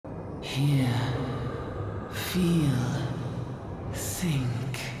Hear, feel, think.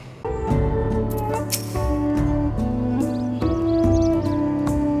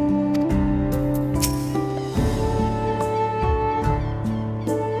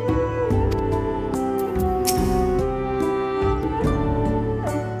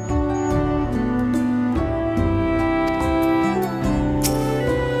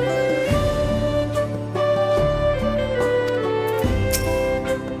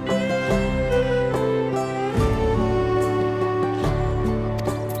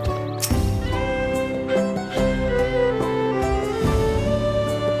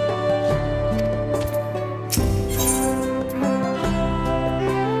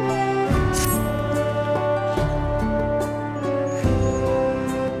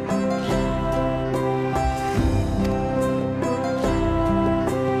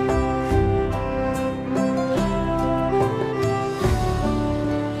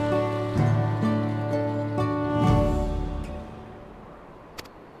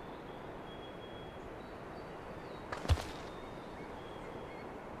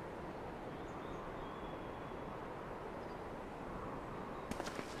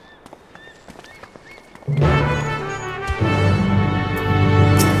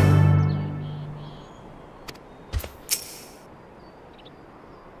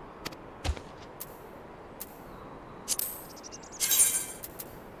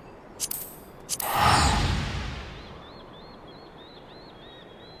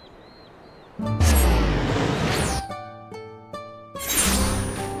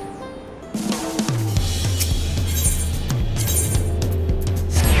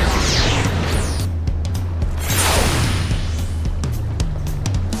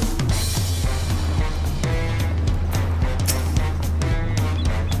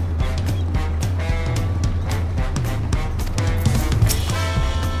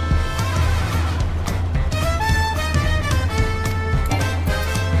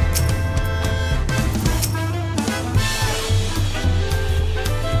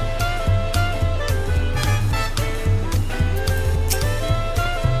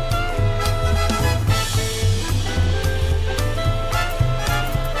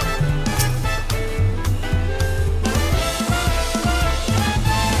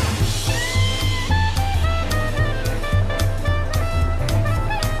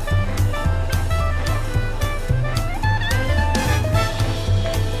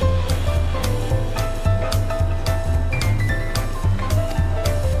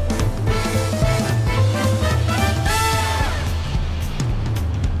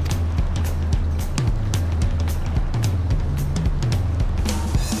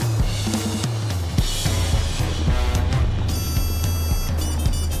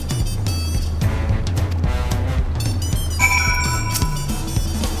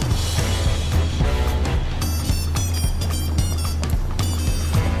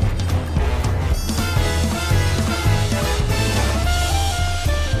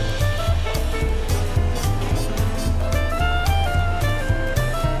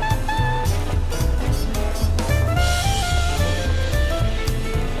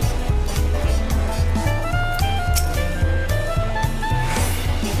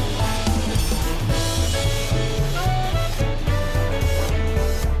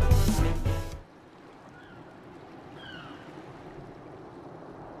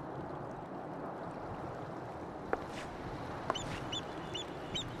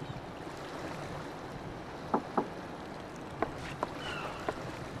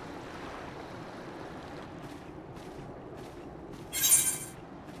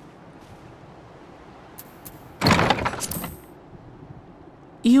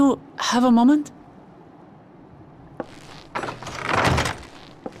 You have a moment?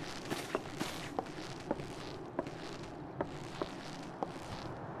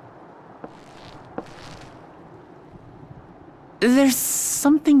 There's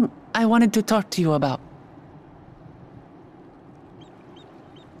something I wanted to talk to you about.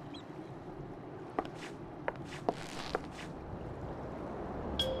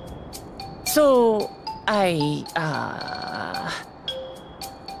 So,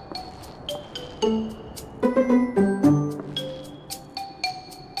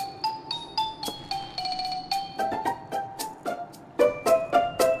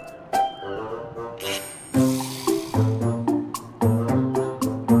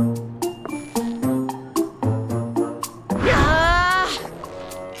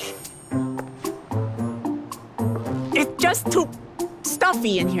 it's just too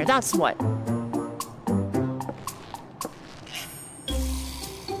stuffy in here, that's what.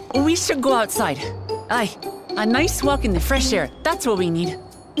 We should go outside. Aye, a nice walk in the fresh air, that's what we need.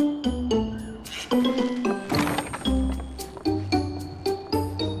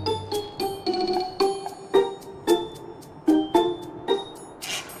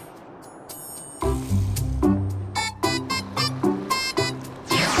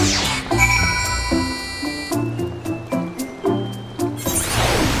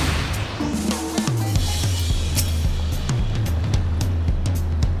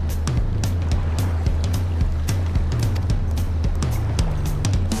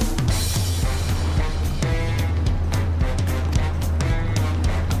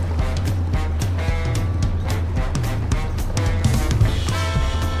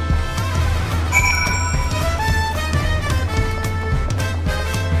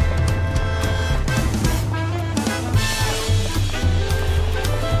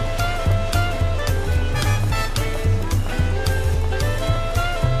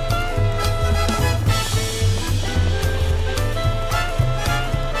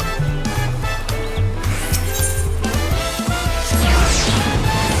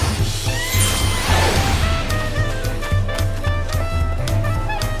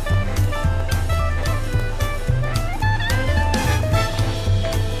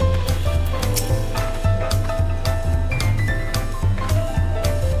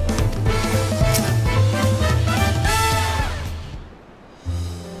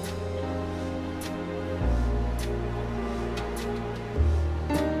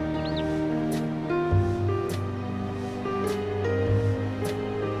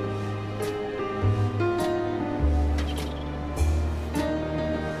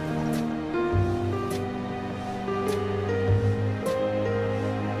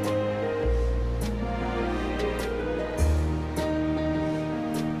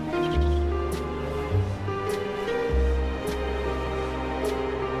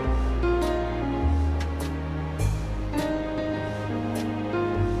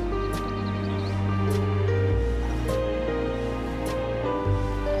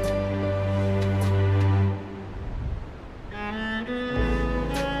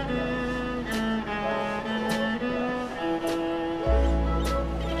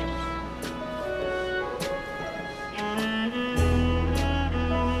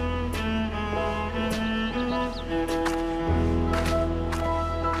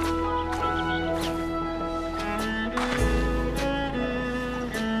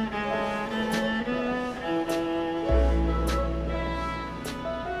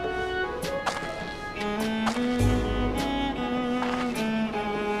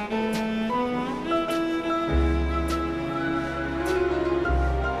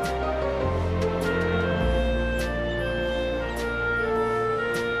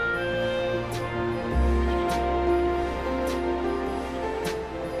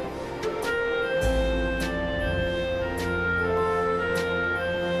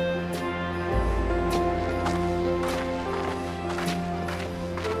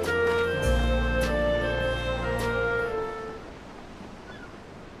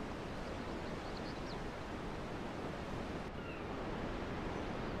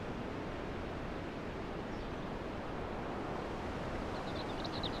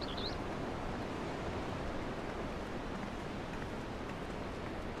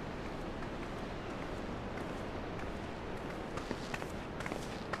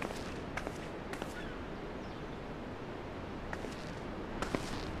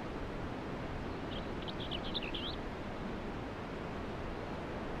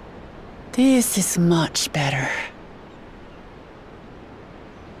 This is much better.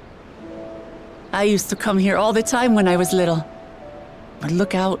 I used to come here all the time when I was little. I'd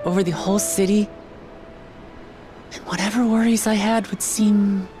look out over the whole city, and whatever worries I had would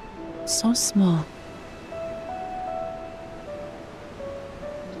seem so small.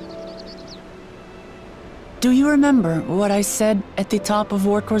 Do you remember what I said at the top of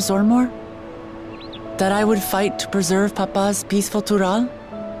Urqopacha? That I would fight to preserve Papa's peaceful Tural?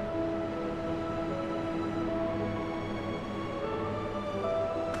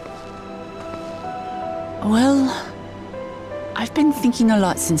 Well, I've been thinking a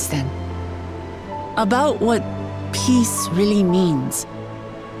lot since then. About what peace really means.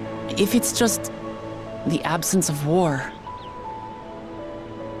 If it's just the absence of war.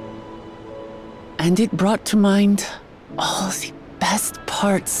 And it brought to mind all the best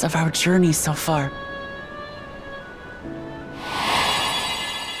parts of our journey so far.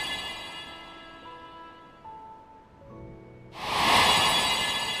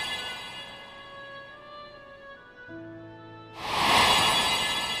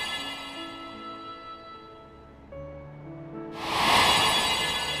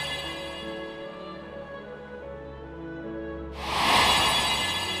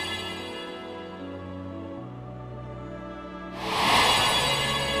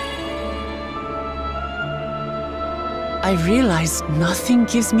 I realize nothing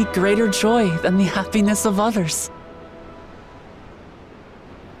gives me greater joy than the happiness of others.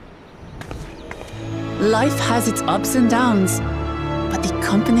 Life has its ups and downs, but the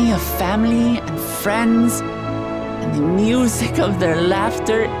company of family and friends and the music of their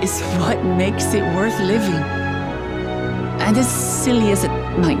laughter is what makes it worth living. And as silly as it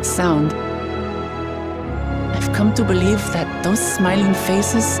might sound, I've come to believe that those smiling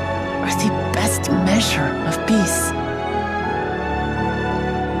faces are the best measure of peace.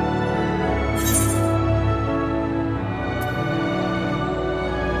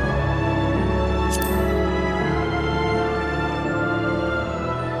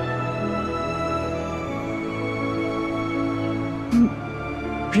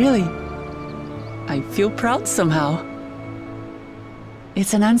 Really, I feel proud somehow.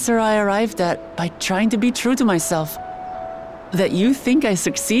 It's an answer I arrived at by trying to be true to myself. That you think I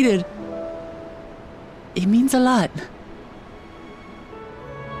succeeded, it means a lot.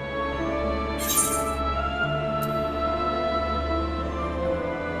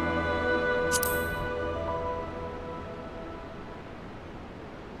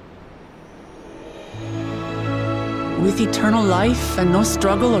 With eternal life and no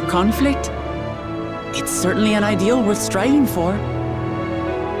struggle or conflict, it's certainly an ideal worth striving for.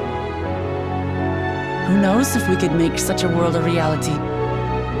 Who knows if we could make such a world a reality?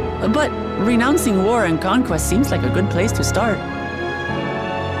 But renouncing war and conquest seems like a good place to start.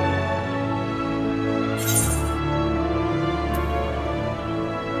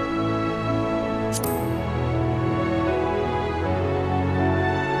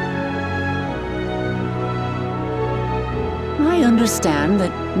 I understand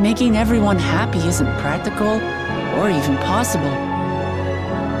that making everyone happy isn't practical or even possible.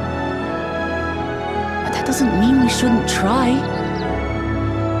 But that doesn't mean we shouldn't try.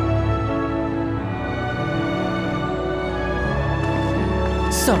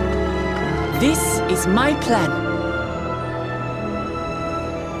 So, this is my plan.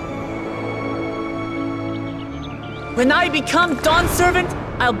 When I become Dawn Servant,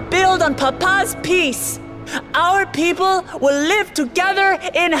 I'll build on Papa's peace. Our people will live together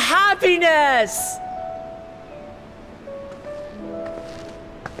in happiness!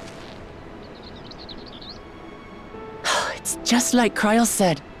 It's just like Kryl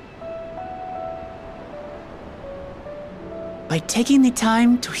said. By taking the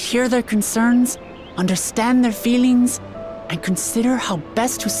time to hear their concerns, understand their feelings, and consider how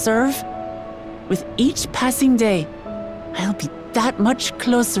best to serve, with each passing day, I'll be that much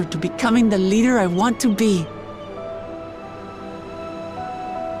closer to becoming the leader I want to be.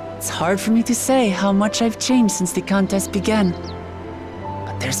 It's hard for me to say how much I've changed since the contest began.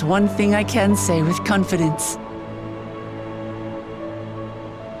 But there's one thing I can say with confidence.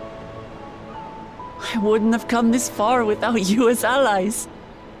 I wouldn't have come this far without you as allies.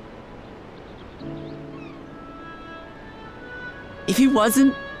 If it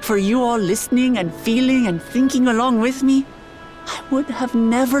wasn't for you all listening and feeling and thinking along with me, I would have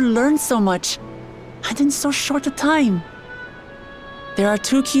never learned so much, and in so short a time. There are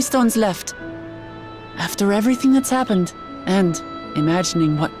 2 keystones left. After everything that's happened, and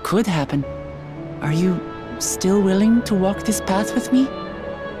imagining what could happen, are you still willing to walk this path with me?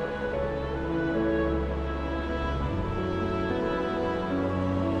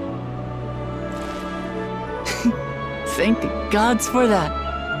 Thank the gods for that.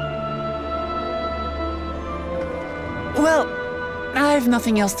 Well, I've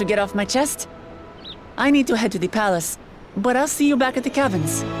nothing else to get off my chest. I need to head to the palace, but I'll see you back at the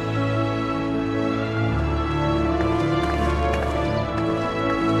cabins.